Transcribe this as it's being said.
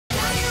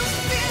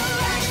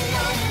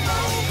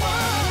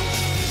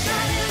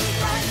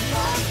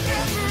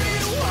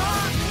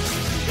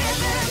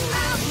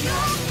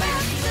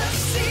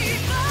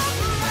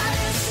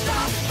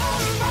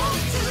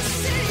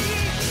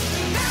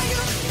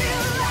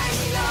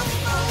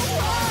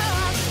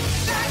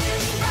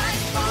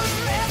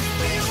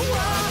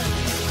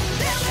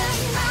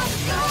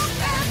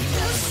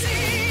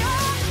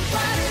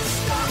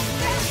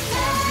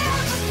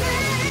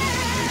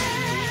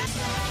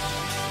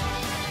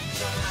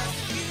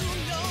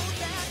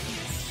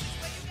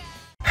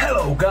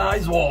Yo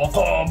guys,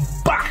 welcome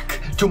back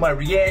to my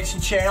reaction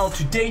channel.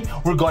 Today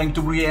we're going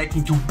to react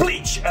to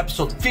Bleach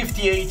episode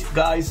 58,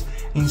 guys.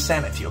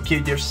 Insanity, okay?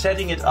 They're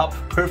setting it up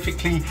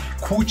perfectly.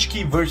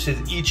 Kuchiki versus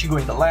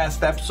Ichigo in the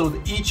last episode.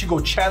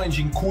 Ichigo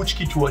challenging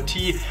Kuchiki to a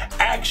T,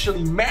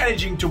 actually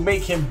managing to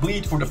make him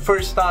bleed for the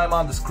first time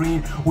on the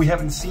screen. We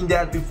haven't seen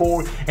that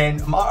before,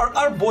 and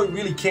our boy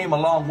really came a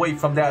long way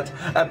from that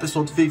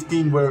episode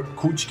 15 where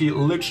Kuchiki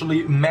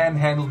literally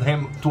manhandled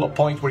him to a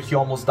point where he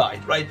almost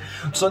died, right?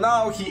 So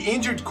now he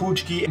injured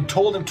Kuchiki and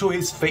told him to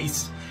his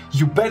face,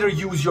 "You better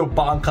use your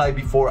Bankai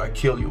before I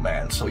kill you,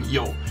 man." So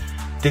yo,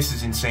 this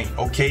is insane,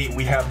 okay?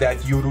 We have that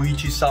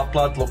Yoruichi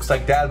subplot. Looks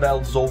like that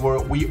battle's over.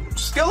 We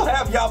still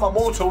have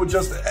Yamamoto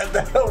just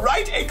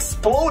right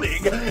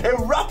exploding,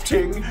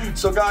 erupting.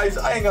 So guys,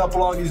 I ain't gonna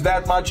prolong this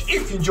that much.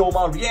 If you enjoy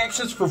my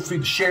reactions, feel free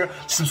to share,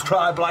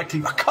 subscribe, like,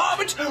 leave a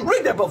comment,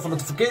 ring that bell for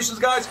notifications,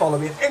 guys. Follow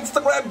me on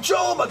Instagram,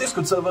 join my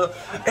Discord server,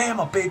 and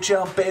my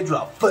Patreon page.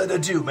 Without further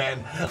ado,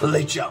 man,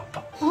 let's jump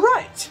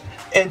right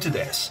into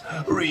this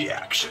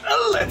reaction.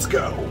 Let's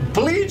go.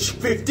 Bleach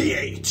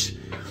 58.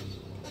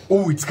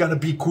 Ooh, it's gonna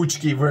be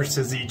Kuchiki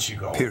versus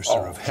Ichigo.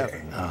 Piercer of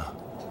Heaven, huh?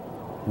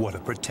 What a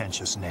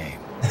pretentious name.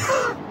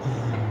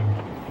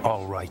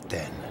 All right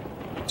then.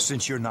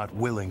 Since you're not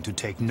willing to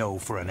take no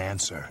for an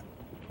answer,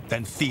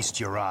 then feast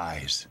your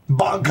eyes.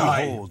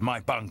 Bankai! Behold my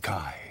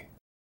Bankai.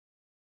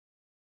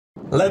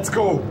 Let's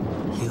go!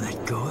 He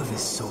let go of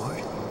his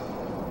sword?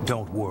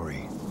 Don't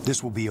worry,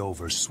 this will be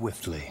over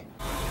swiftly.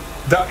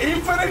 The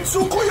infinite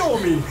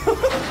Tsukuyomi!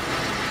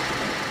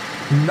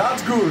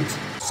 Not good.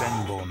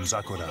 Senbon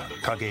Sakura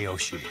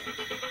Kageyoshi.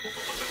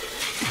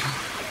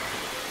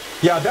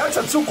 Yeah, that's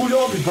a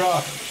Tsukuyomi,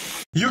 bruh.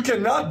 You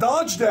cannot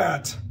dodge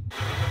that.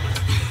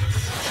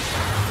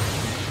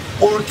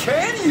 Or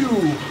can you?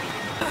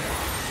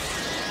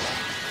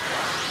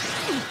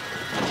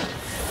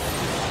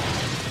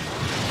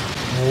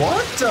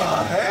 What the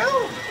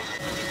hell?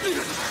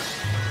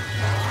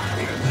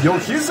 Yo,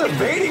 he's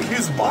evading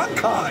his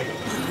Bankai.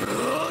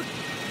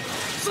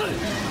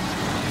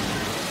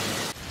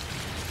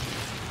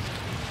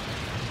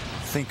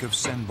 Think of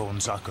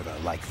Senbon Sakura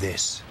like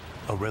this.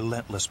 A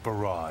relentless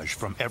barrage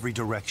from every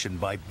direction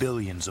by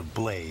billions of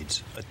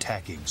blades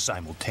attacking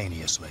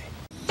simultaneously.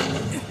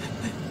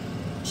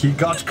 He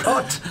got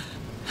cut.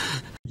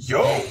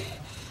 Yo,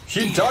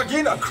 he dug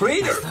in a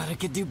crater. I thought I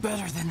could do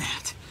better than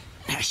that.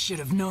 I should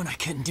have known I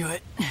couldn't do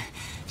it.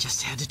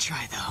 Just had to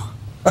try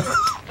though.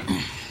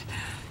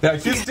 Yeah,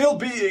 he's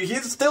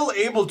still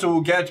able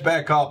to get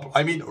back up.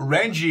 I mean,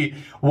 Renji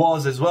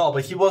was as well,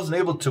 but he wasn't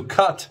able to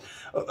cut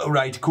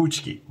right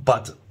Kuchiki.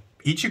 But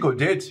Ichigo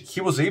did. He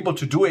was able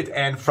to do it,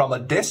 and from a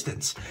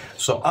distance.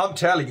 So I'm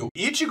telling you,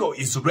 Ichigo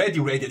is ready.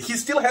 He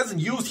still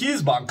hasn't used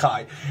his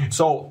Bankai.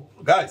 So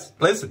guys,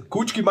 listen,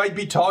 Kuchiki might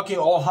be talking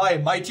all high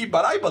and mighty,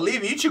 but I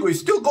believe Ichigo is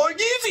still going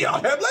easy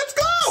on him. Let's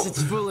go!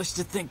 It's foolish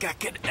to think I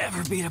could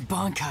ever beat a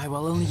Bankai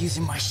while only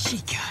using my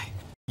Shikai.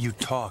 You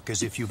talk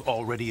as if you've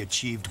already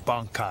achieved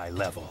Bankai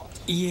level.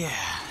 Yeah.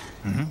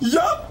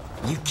 Yup!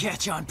 You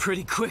catch on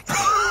pretty quickly.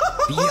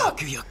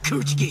 BYAKUYA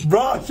Kuchiki.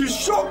 Bruh, he's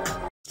shook!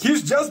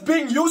 He's just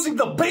been using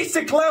the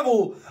basic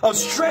level of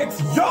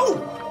strength. Yo!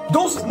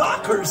 Those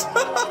knockers!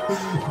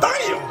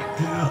 Damn!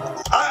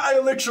 I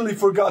literally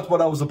forgot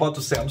what I was about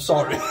to say. I'm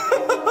sorry.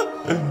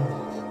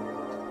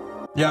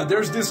 Yeah,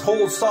 there's this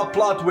whole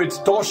subplot with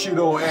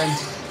Toshiro and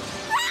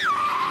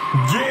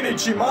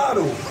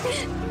Genichimaru.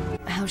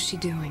 How's she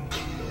doing?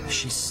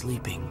 She's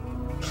sleeping.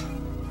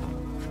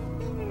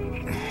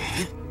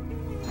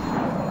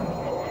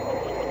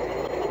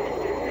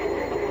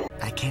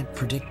 I can't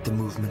predict the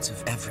movements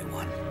of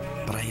everyone,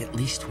 but I at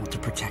least want to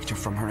protect her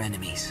from her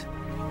enemies.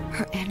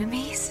 Her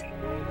enemies?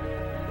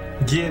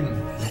 Gin.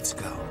 Let's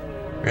go.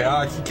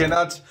 Yeah,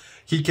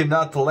 he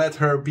cannot let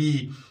her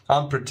be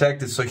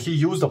unprotected, so he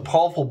used a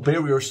powerful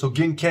barrier so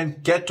Gin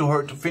can't get to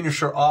her to finish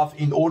her off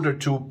in order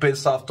to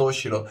piss off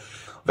Toshiro.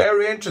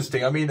 Very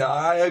interesting. I mean,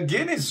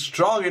 Gin is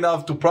strong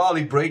enough to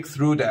probably break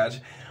through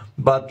that.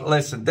 But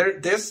listen,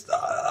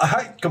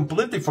 I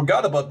completely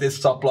forgot about this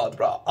subplot,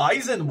 bro.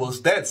 Aizen was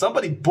dead.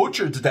 Somebody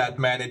butchered that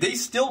man, and they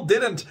still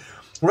didn't,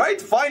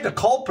 right, find a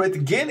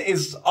culprit. Gin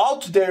is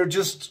out there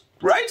just,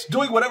 right,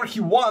 doing whatever he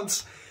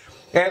wants.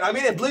 And I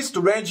mean, at least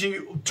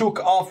Renji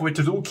took off with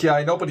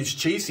Rukia. Nobody's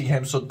chasing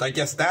him, so I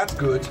guess that's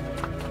good.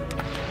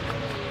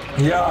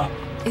 Yeah.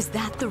 Is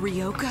that the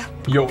Ryoka?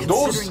 Yo, Considering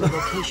those the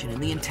location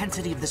and the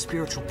intensity of the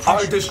spiritual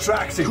pressure, are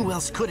distracting. who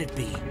else could it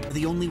be?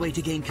 The only way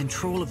to gain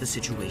control of the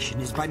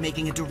situation is by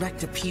making a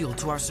direct appeal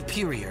to our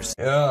superiors.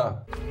 Yeah.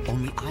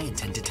 Only I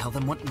intend to tell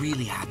them what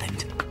really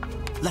happened.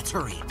 Let's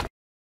hurry.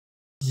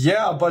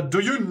 Yeah, but do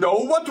you know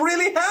what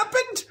really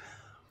happened?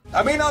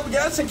 I mean, I'm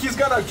guessing he's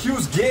gonna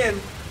accuse Gin,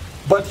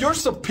 but your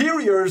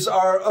superiors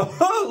are,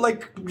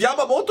 like,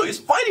 Yamamoto is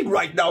fighting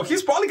right now.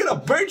 He's probably gonna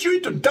burn you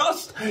into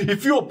dust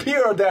if you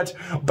appear at that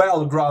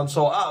battleground.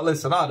 So,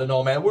 listen, I don't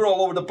know, man. We're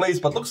all over the place,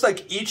 but looks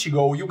like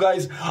Ichigo. You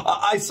guys,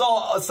 I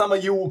saw some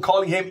of you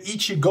calling him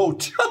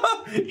Ichigoat.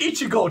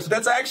 Ichigoat,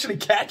 that's actually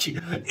catchy.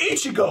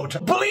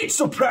 Ichigoat, Bleach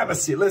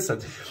supremacy.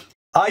 Listen,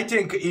 I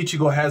think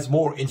Ichigo has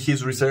more in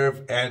his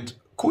reserve, and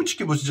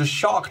Kuchiki was just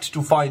shocked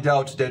to find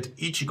out that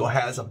Ichigo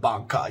has a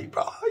Bankai,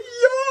 bro.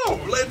 Yo,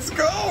 let's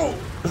go!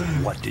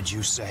 What did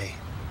you say?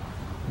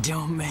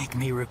 Don't make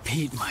me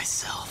repeat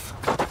myself.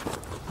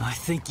 I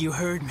think you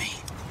heard me.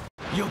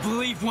 You'll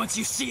believe once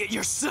you see it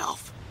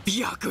yourself.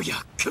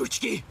 BYAKUYA,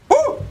 Kuchiki.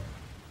 Woo!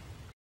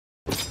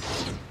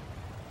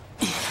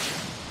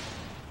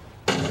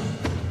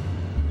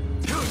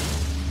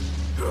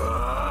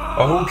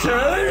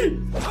 Okay!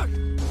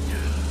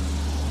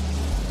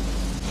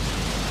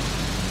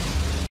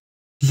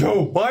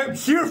 Yo, I'm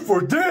here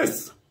for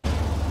this!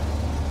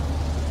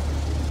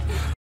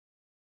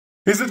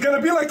 Is it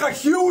gonna be like a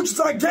huge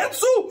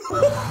Zangetsu?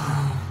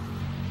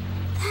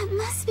 That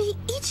must be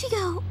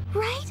Ichigo,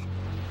 right?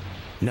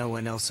 No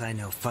one else I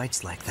know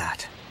fights like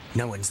that.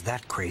 No one's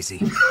that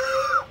crazy.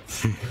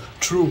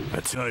 True.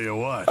 I tell you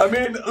what. I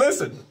mean,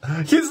 listen,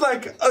 he's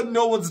like,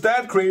 no one's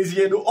that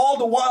crazy, and all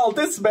the while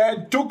this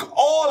man took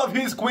all of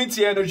his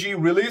Quincy energy,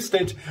 released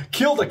it,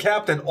 killed the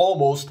captain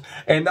almost,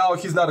 and now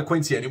he's not a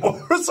Quincy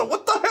anymore. So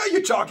what the hell are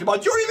you talking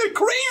about? You're even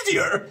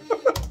crazier!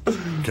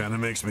 Kinda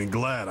makes me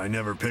glad I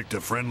never picked a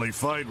friendly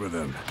fight with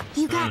him.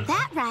 You got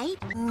that right.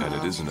 And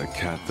it isn't a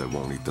cat that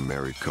won't eat the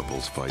married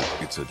couple's fight,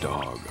 it's a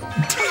dog.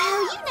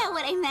 Oh, you know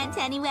what I meant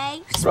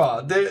anyway.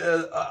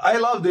 Bruh, I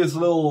love this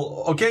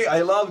little, okay,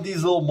 I love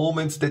these little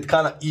moments that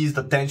kind of ease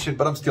the tension,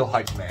 but I'm still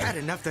hyped, man. Bad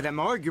enough that I'm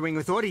arguing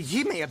with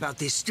Orihime about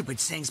these stupid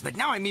things, but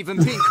now I'm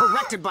even being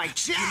corrected by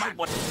chat.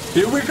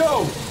 Here we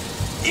go!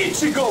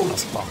 Ichigo!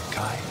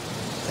 Bankai?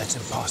 That's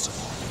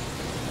impossible.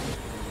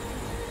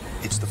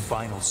 It's the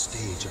final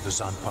stage of the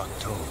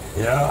Zanpakuto.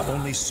 Yeah.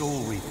 Only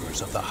Soul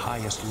Reapers of the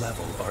highest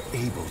level are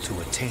able to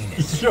attain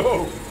it.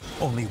 Yo!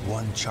 Only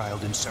one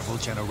child in several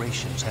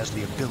generations has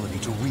the ability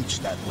to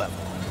reach that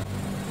level.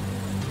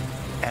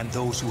 And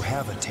those who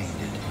have attained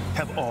it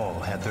have all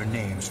had their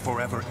names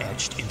forever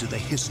etched into the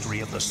history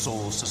of the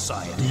Soul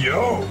Society.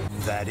 Yo!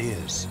 That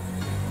is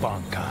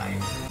Bankai.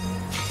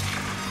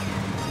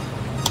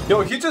 Yo,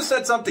 he just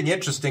said something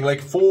interesting,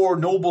 like 4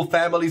 noble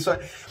families.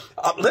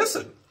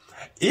 Listen,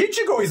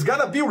 Ichigo is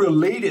gonna be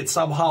related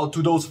somehow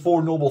to those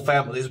 4 noble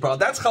families, bro.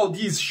 That's how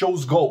these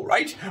shows go,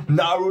 right?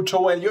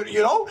 Naruto and,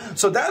 you know?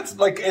 So that's,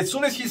 like, as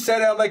soon as he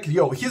said it, I'm like,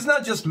 yo, he's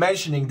not just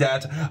mentioning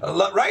that,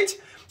 right?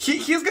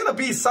 He's gonna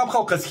be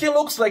somehow, because he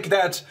looks like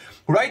that,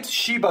 right,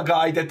 Shiba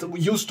guy that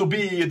used to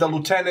be the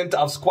lieutenant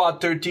of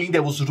Squad 13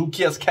 that was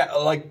Rukia's,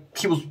 like,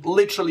 he was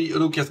literally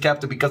Rukia's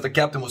captain because the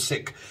captain was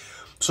sick.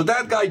 So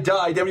that guy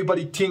died,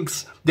 everybody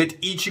thinks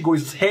that Ichigo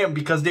is him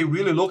because they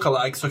really look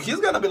alike. So he's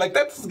gonna be like,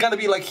 that's gonna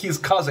be like his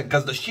cousin,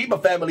 because the Shiba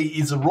family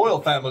is a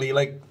royal family,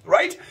 like,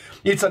 right?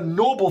 It's a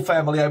noble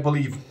family, I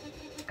believe,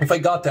 if I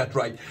got that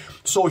right.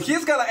 So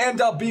he's gonna end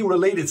up being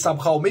related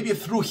somehow, maybe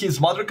through his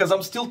mother, because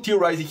I'm still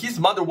theorizing his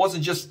mother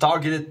wasn't just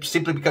targeted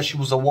simply because she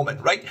was a woman,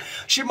 right?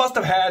 She must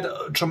have had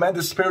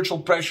tremendous spiritual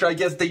pressure. I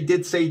guess they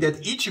did say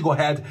that Ichigo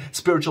had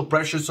spiritual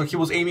pressure, so he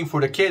was aiming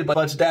for the kid,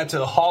 but that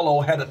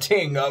Hollow had a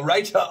thing,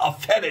 right? A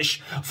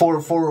fetish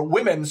for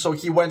women, so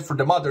he went for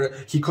the mother.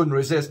 He couldn't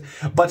resist.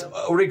 But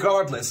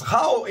regardless,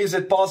 how is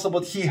it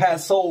possible he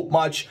has so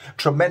much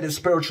tremendous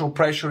spiritual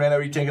pressure and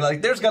everything?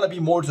 Like, there's gonna be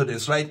more to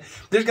this, right?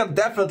 There's gonna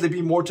definitely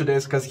be more to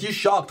this, because he's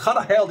shocked. How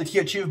the hell did he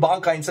achieve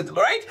Bankai and said,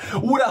 right?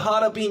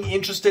 Urahara being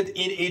interested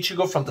in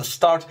Ichigo from the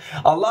start.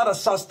 A lot of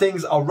sus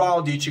things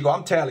around Ichigo.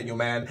 I'm telling you,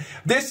 man.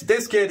 This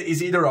kid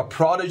is either a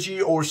prodigy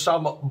or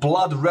some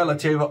blood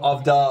relative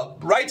of the,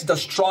 right? The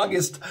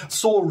strongest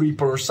Soul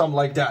Reaper or something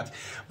like that.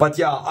 But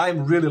yeah,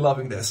 I'm really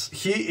loving this.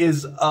 He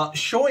is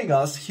showing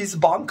us his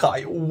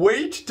Bankai.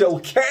 Wait till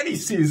Kenny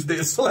sees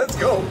this. Let's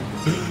go.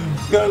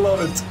 I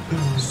love it.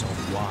 So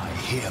why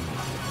him?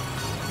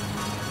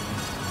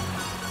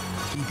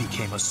 He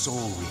became a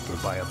Soul Reaper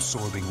by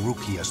absorbing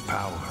Rukia's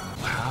power.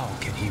 How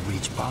can he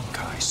reach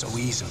Bankai so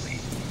easily?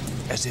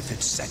 As if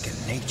it's second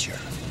nature.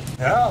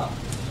 Yeah.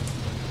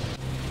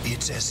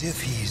 It's as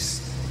if he's...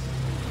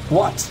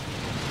 What?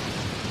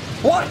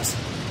 What?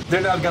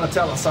 They're not gonna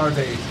tell us, are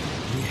they?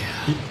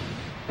 Yeah.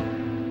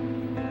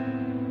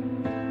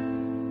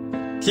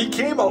 He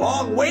came a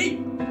long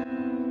way.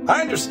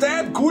 I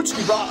understand,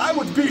 Kuchiki, bro. I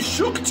would be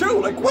shook too.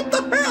 Like, what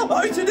the hell?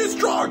 How is he this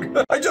strong?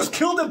 I just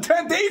killed him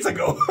 10 days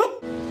ago.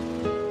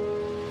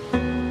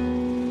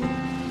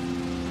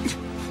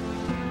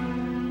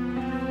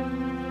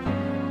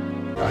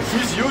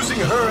 He's using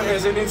her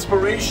as an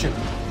inspiration.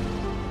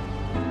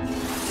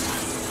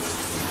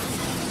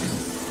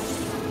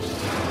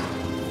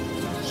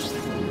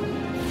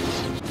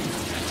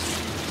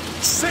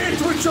 Say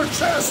it with your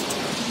chest!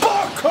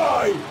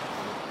 Bankai!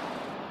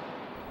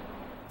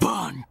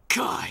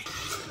 Bankai!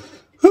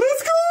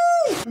 Let's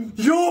go!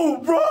 Yo,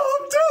 bro,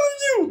 I'm telling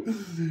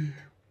you!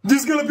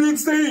 This is gonna be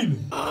insane!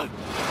 Bankai!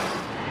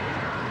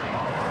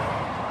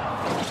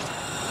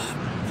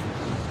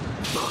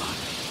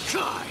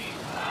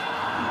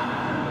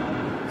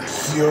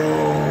 Yo!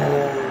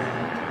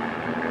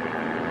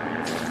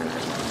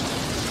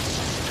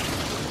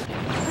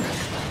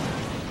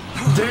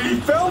 They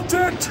felt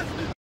it!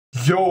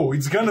 Yo,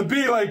 it's gonna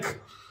be like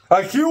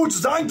A huge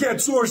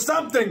zangetsu or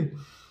something!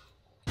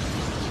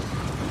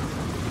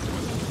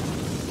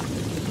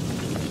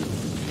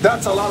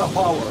 That's a lot of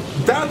power.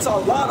 That's a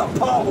lot of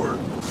power.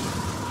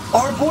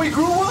 Our boy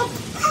grew up?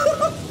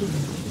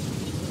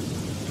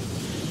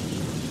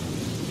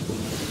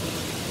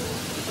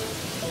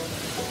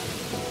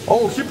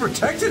 Oh, he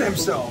protected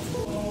himself.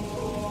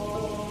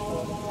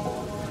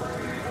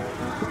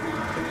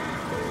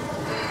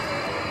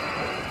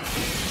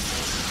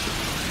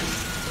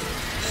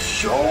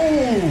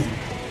 Yo!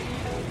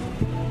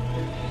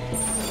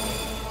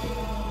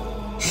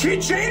 He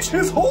changed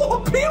his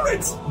whole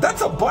appearance!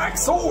 That's a black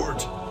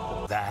sword!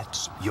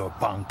 That's your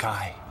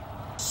Bankai.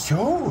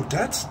 Yo,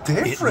 that's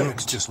different. It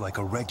looks just like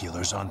a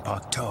regular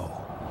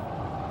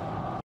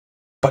Zanpakuto.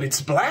 But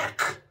it's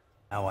black.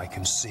 Now I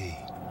can see.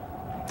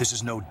 This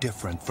is no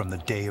different from the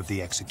day of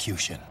the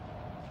execution.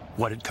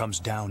 What it comes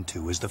down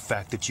to is the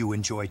fact that you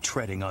enjoy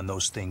treading on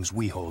those things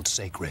we hold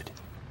sacred.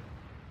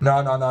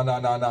 No.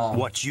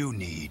 What you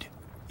need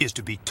is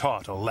to be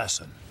taught a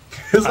lesson.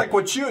 It's like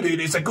what you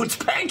did is a good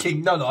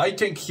spanking. No, I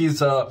think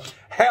he's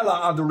hella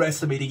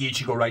underestimating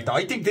Ichigo right now.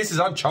 I think this is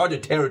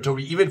uncharted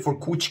territory even for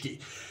Kuchiki.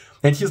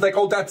 And he's like,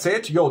 oh, that's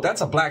it? Yo,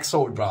 that's a black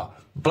sword, bro.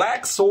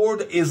 Black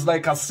sword is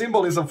like a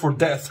symbolism for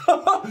death.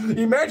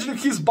 Imagine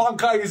if his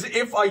Bankai is,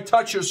 if I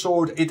touch your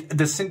sword, it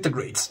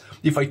disintegrates.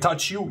 If I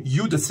touch you,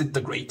 you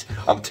disintegrate.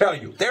 I'm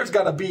telling you, there's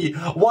gotta be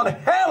one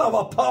hell of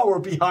a power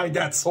behind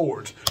that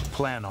sword.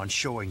 Plan on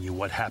showing you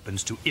what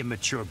happens to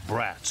immature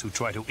brats who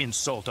try to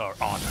insult our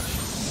honor.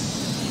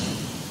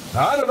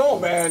 I don't know,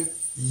 man.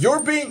 You're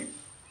being...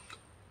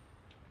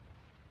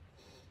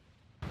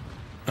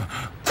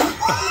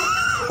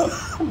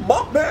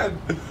 My man!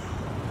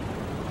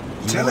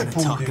 You want to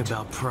talk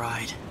about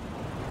pride?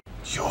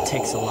 Yo. It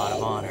takes a lot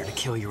of honor to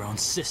kill your own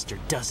sister,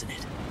 doesn't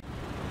it?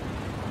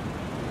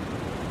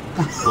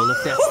 Well,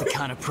 if that's the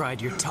kind of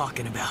pride you're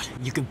talking about,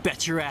 you can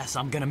bet your ass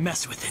I'm gonna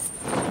mess with it.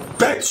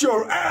 Bet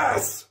your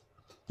ass!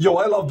 Yo,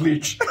 I love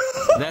Bleach.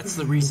 That's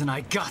the reason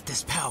I got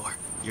this power.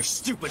 Your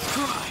stupid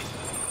pride.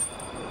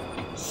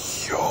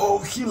 Yo,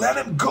 he let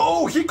him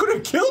go. He could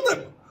have killed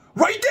him.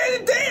 Right then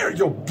and there.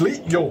 Yo,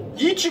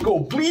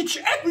 Ichigo, Bleach,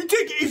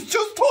 everything is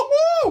just...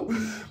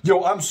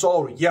 Yo, I'm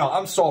sorry. Yeah,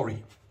 I'm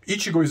sorry.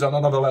 Ichigo is on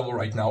another level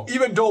right now.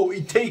 Even though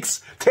it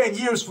takes 10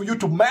 years for you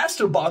to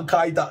master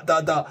Bankai,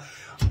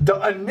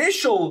 the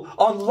initial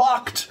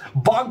unlocked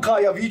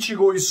Bankai of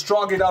Ichigo is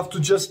strong enough to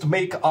just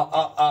make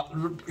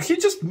he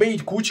just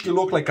made Kuchiki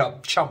look like a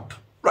chump,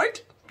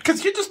 right?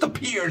 Because he just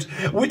appeared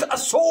with a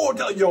sword.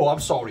 Yo,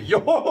 I'm sorry. Yo,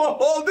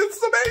 this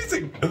is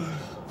amazing.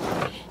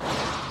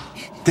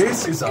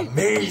 This is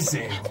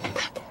amazing.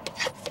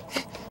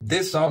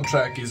 This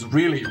soundtrack is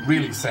really,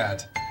 really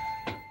sad.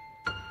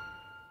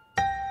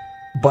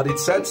 But it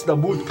sets the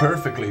mood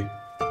perfectly.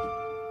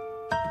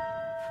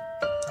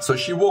 So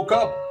she woke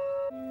up.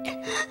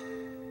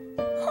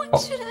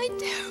 What should I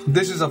do?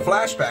 This is a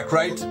flashback,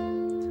 right?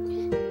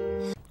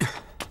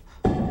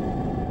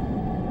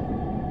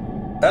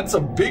 That's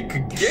a big There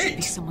should be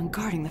gate. someone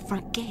guarding the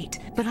front gate,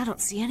 but I don't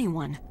see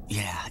anyone.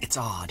 Yeah, it's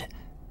odd.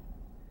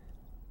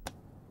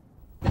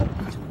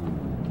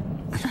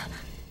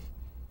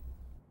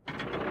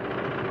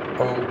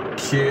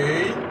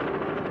 Okay.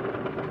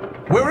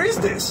 Where is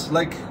this?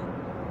 Like,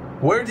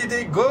 where did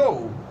they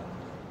go?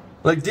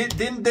 Like,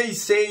 didn't they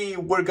say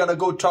we're gonna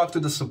go talk to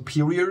the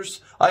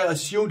superiors? I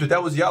assumed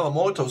that was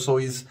Yamamoto, so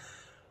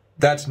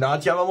that's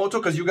not Yamamoto?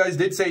 Because you guys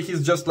did say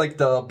he's just like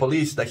the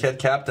police, the head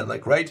captain,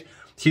 like, right?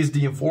 He's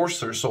the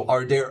enforcer, so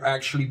are there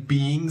actually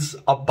beings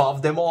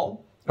above them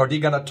all? Are they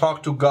gonna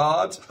talk to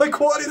God? Like,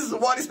 what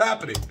is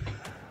happening?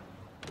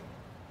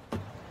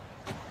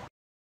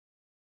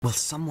 Well,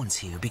 someone's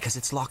here because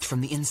it's locked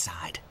from the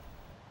inside.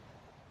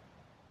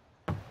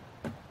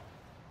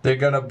 They're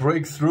gonna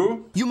break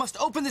through? You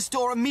must open this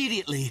door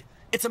immediately.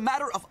 It's a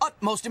matter of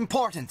utmost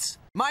importance.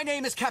 My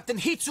name is Captain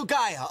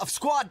Hitsugaya of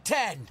Squad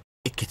 10.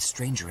 It gets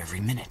stranger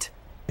every minute.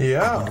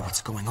 Yeah. I wonder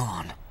what's going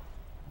on.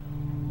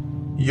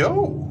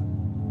 Yo,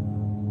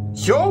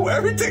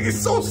 everything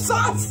is so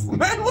sus,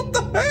 man, what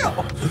the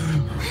hell?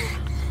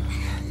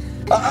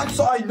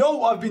 I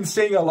know I've been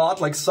saying a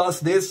lot, like sus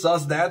this,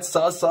 sus that,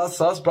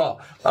 sus, bro.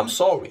 I'm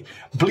sorry.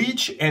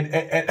 Bleach and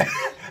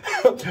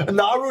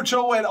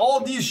Naruto and all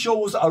these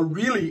shows are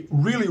really,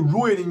 really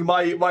ruining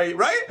my,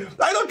 right?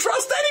 I don't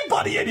trust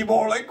anybody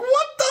anymore. Like,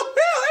 what the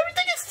hell?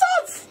 Everything is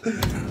sus.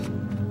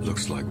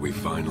 Looks like we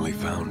finally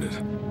found it.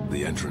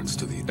 The entrance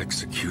to the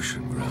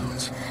execution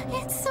grounds.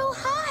 It's so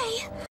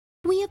high.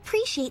 We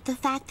appreciate the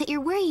fact that you're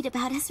worried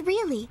about us,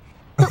 really.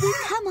 But we've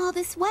come all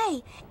this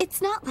way.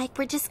 It's not like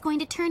we're just going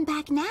to turn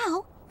back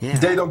now. Yeah.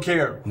 They don't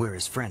care. We're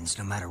his friends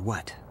no matter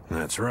what.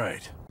 That's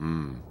right.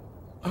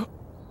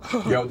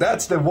 Yo,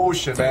 that's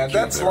devotion, man. Thank you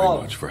That's very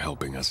love. much for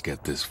helping us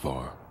get this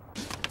far.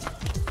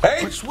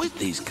 Hey, What's with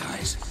these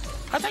guys?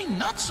 Are they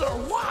nuts or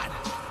what?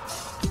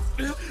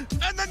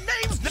 And the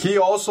name's... he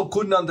also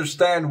couldn't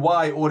understand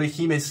why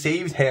Orihime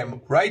saved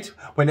him, right?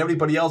 When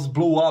everybody else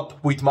blew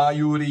up with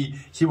Mayuri,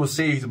 he was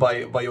saved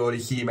by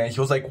Orihime. And he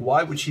was like,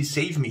 why would she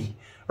save me?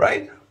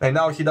 Right? And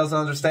now he doesn't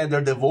understand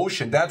their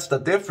devotion. That's the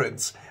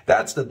difference.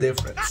 That's the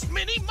difference. That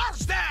mini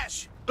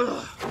mustache!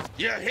 Ugh.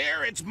 You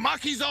hear? It's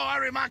Makizo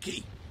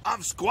Arimaki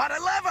of Squad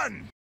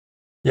 11!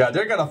 Yeah,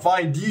 they're gonna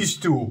find these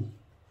two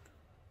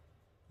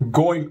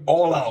going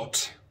all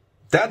out.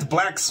 That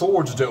black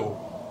sword, though.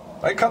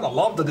 I kinda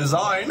love the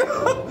design.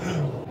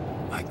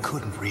 I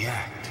couldn't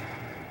react.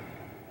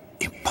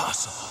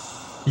 Impossible.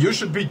 You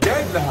should be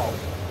dead now.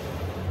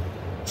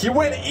 He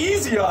went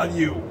easy on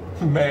you.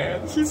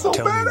 Man, he's so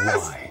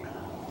badass.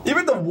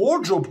 Even the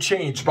wardrobe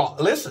changed, bro.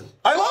 Listen,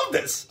 I love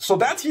this. So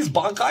that's his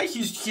Bankai.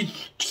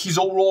 He's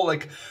overall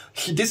like,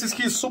 this is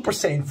his Super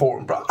Saiyan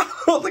form, bro.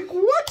 Like,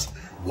 what?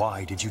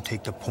 Why did you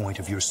take the point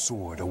of your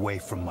sword away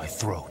from my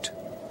throat?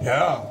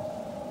 Yeah.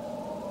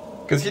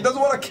 Because he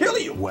doesn't want to kill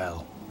you.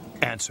 Well,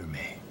 answer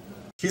me.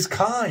 He's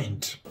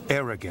kind.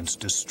 Arrogance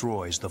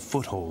destroys the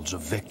footholds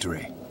of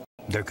victory.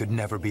 There could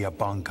never be a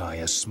Bankai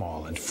as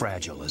small and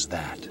fragile as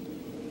that.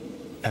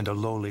 And a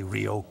lowly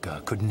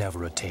Ryoka could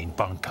never attain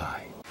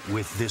Bankai.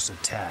 With this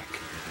attack,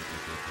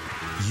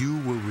 you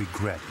will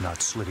regret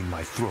not slitting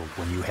my throat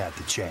when you had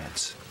the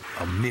chance.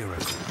 A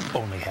miracle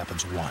only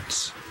happens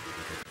once.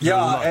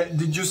 Yeah,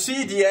 did you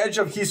see the edge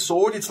of his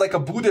sword? It's like a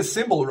Buddhist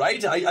symbol,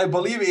 right? I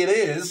believe it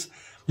is.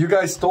 You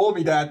guys told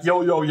me that.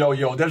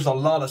 Yo. There's a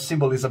lot of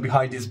symbolism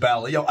behind this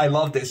battle. Yo, I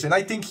love this. And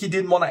I think he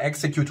didn't want to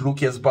execute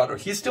Rukia's brother.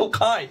 He's still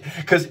kind.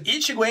 Because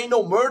Ichigo ain't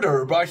no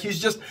murderer, but he's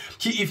just...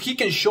 if he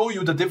can show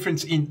you the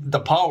difference in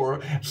the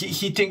power,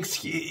 he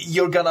thinks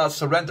you're gonna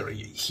surrender.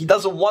 He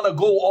doesn't want to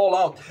go all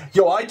out.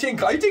 Yo, I think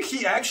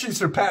he actually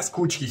surpassed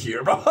Kuchiki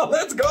here, bro.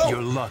 Let's go.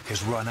 Your luck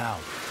has run out,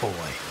 boy.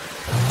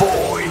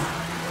 Boy.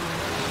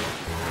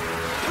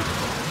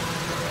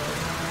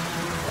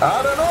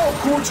 I don't know,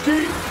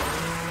 Kuchiki.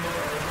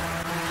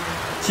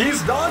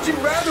 He's dodging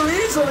rather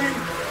easily.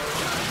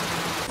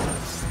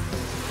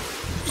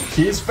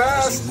 He's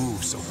fast. He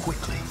moves so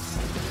quickly.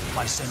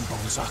 My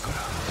Senbon Sakura.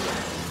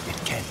 It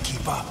can't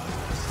keep up.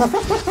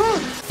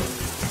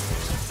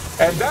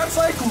 And that's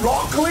like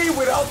Rock Lee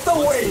without the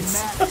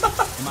weights.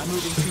 Am I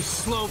moving too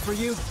slow for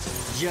you?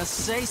 Just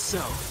say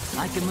so.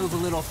 I can move a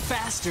little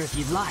faster if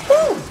you'd like.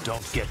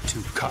 Don't get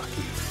too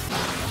cocky.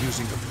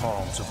 Using the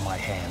palms of my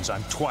hands,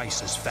 I'm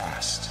twice as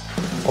fast.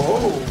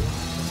 Oh.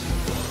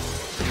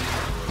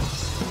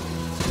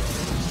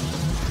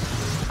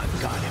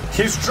 Got him.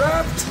 He's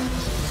trapped.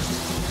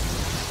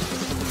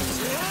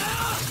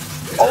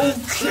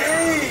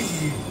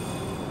 Okay.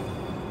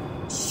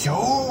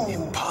 Yo.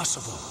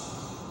 Impossible.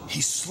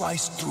 He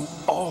sliced through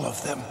all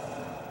of them.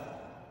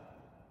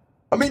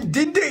 I mean,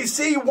 didn't they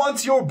say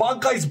once your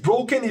Bankai is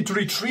broken, it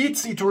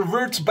retreats, it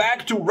reverts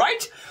back to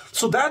right?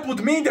 So that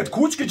would mean that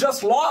Kuchiki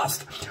just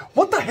lost.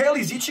 What the hell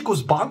is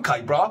Ichigo's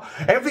Bankai, bro?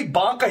 Every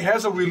Bankai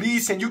has a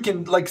release and you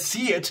can, like,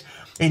 see it.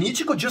 And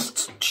Ichigo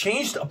just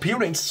changed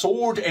appearance,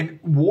 sword, and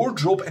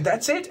wardrobe, and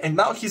that's it. And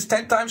now he's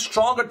 10 times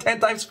stronger, 10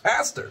 times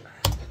faster.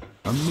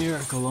 A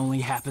miracle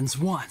only happens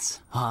once,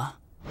 huh?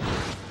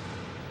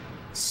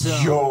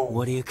 So,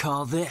 what do you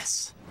call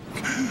this?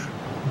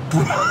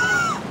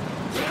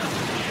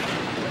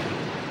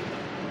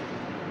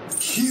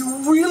 He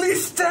really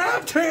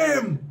stabbed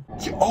him!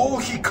 Oh,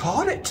 he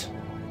caught it.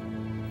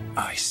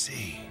 I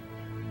see.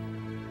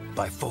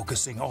 By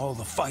focusing all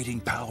the fighting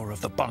power of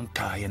the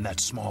Bankai in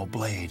that small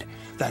blade,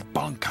 that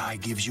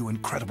Bankai gives you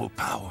incredible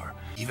power.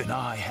 Even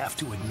I have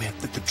to admit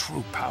that the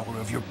true power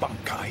of your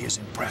Bankai is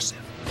impressive.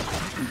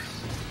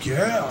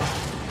 Yeah.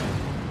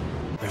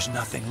 There's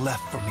nothing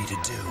left for me to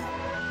do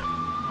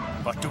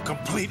but to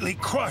completely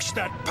crush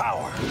that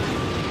power.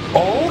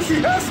 Oh,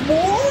 he has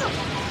more?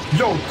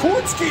 Yo,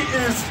 Kuchiki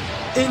is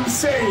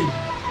insane.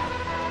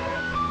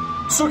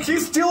 So he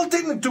still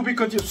didn't, to be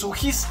continued, so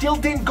he still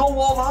didn't go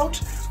all out?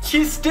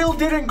 He still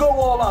didn't go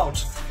all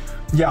out.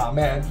 Yeah,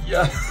 man,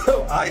 yeah.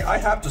 I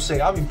have to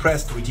say, I'm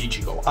impressed with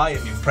Ichigo. I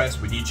am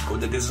impressed with Ichigo.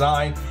 The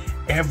design,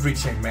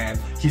 everything, man.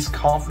 His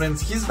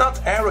confidence, he's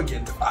not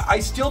arrogant. I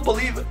still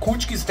believe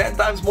Kuchiki is 10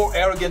 times more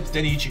arrogant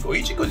than Ichigo.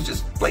 Ichigo is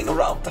just playing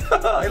around.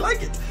 I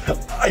like it.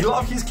 I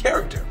love his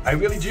character. I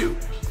really do.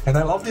 And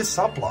I love this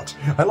subplot.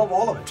 I love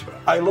all of it.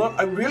 I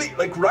really,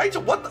 like, right?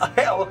 What the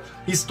hell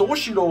is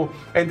Toshido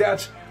and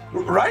that,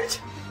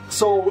 right?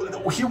 So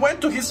he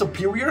went to his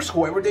superiors,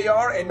 whoever they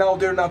are, and now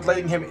they're not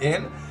letting him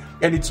in.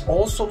 And it's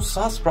all so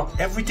sus, bro.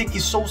 Everything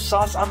is so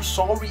sus. I'm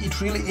sorry, it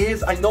really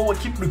is. I know I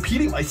keep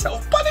repeating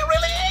myself, but it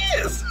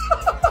really is.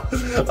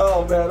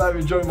 Oh, man, I'm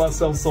enjoying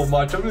myself so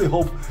much. I really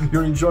hope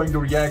you're enjoying the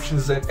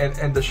reactions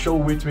and the show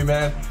with me,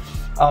 man.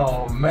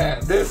 Oh, man,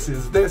 this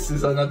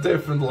is on a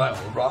different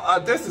level, bro.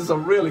 This is a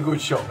really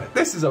good show, man.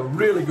 This is a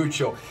really good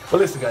show. But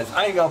listen, guys,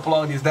 I ain't gonna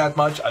prolong this that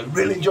much. I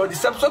really enjoyed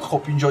this episode.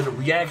 Hope you enjoyed the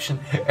reaction,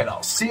 and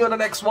I'll see you on the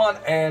next one.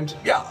 And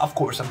yeah, of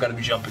course, I'm gonna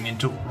be jumping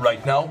into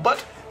right now.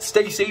 But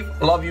stay safe,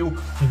 love you,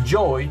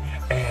 enjoy,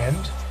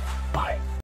 and bye.